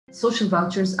Social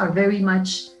vouchers are very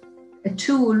much a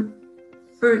tool,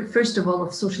 first of all,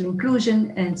 of social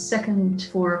inclusion, and second,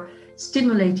 for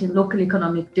stimulating local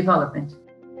economic development.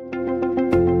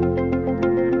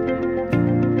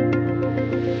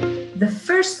 The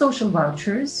first social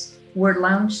vouchers were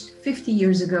launched 50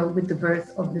 years ago with the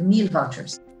birth of the meal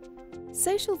vouchers.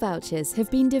 Social vouchers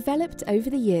have been developed over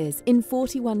the years in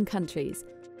 41 countries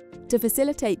to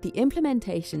facilitate the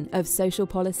implementation of social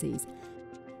policies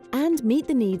and meet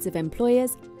the needs of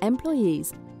employers,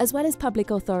 employees, as well as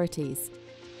public authorities.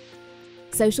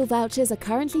 Social vouchers are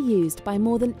currently used by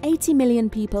more than 80 million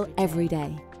people every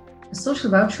day. A social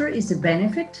voucher is a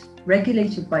benefit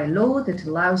regulated by law that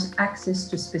allows access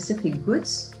to specific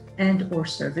goods and/or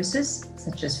services,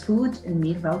 such as food and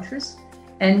meal vouchers.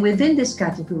 And within this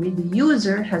category, the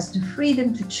user has the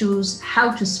freedom to choose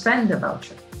how to spend the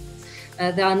voucher.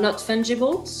 They are not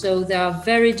fungible, so they are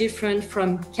very different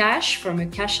from cash, from a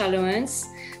cash allowance.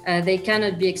 They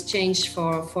cannot be exchanged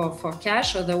for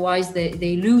cash, otherwise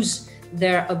they lose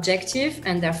their objective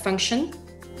and their function.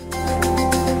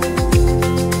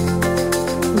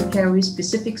 We carry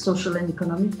specific social and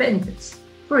economic benefits.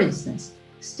 For instance,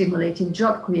 stimulating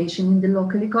job creation in the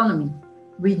local economy,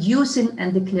 reducing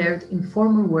undeclared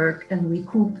informal work and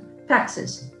recoup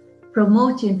taxes,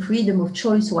 promoting freedom of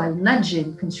choice while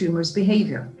nudging consumers'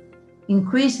 behavior,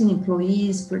 increasing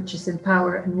employees' purchasing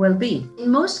power and well-being. In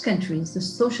most countries, the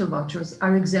social vouchers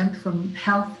are exempt from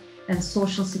health and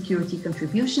social security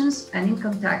contributions and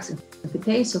income tax. In the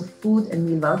case of food and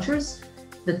meal vouchers,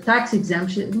 the tax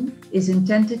exemption is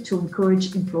intended to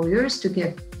encourage employers to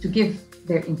give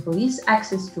their employees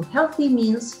access to healthy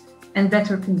meals and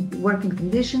better working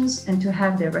conditions, and to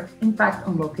have direct impact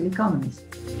on local economies.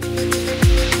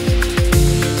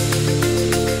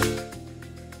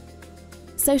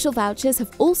 Social vouchers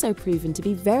have also proven to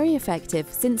be very effective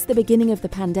since the beginning of the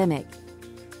pandemic,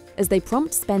 as they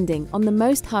prompt spending on the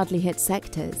most hardly hit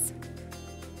sectors.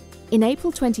 In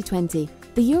April 2020,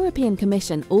 the European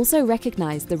Commission also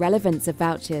recognised the relevance of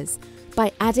vouchers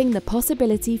by adding the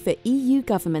possibility for EU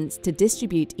governments to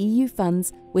distribute EU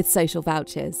funds with social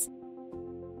vouchers.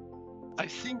 I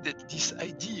think that this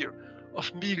idea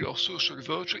of meal or social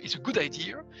voucher is a good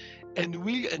idea and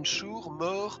will ensure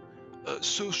more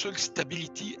social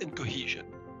stability and cohesion.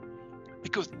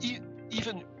 Because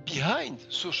even behind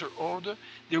social order,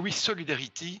 there is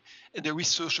solidarity and there is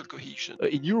social cohesion.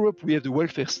 In Europe, we have the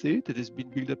welfare state that has been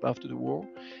built up after the war,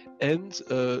 and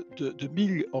the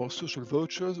meal or social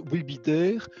vouchers will be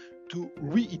there to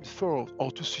reinforce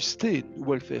or to sustain the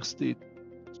welfare state.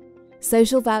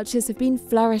 Social vouchers have been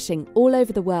flourishing all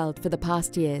over the world for the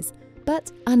past years,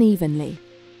 but unevenly.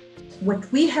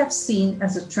 What we have seen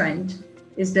as a trend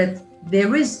is that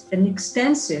there is an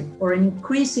extensive or an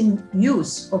increasing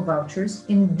use of vouchers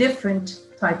in different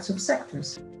types of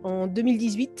sectors. En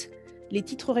 2018, les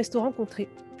titres restaurants comptaient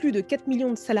plus de 4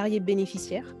 millions de salariés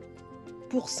bénéficiaires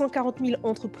pour 140 000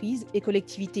 entreprises et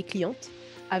collectivités clientes,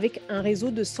 avec un réseau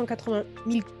de 180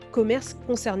 000 commerces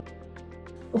concernés.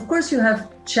 Of course, you have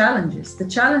challenges. The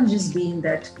challenges being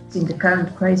that in the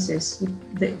current crisis,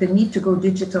 the need to go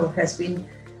digital has been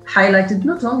highlighted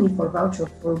not only for vouchers,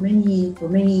 for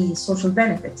many social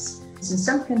benefits. In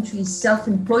some countries,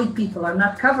 self-employed people are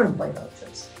not covered by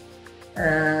vouchers.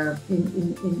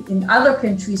 In other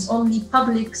countries, only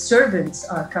public servants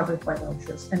are covered by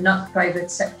vouchers and not private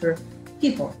sector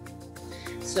people.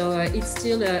 So it's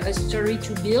still a story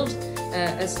to build,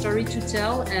 a story to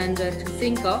tell and to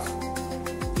think of.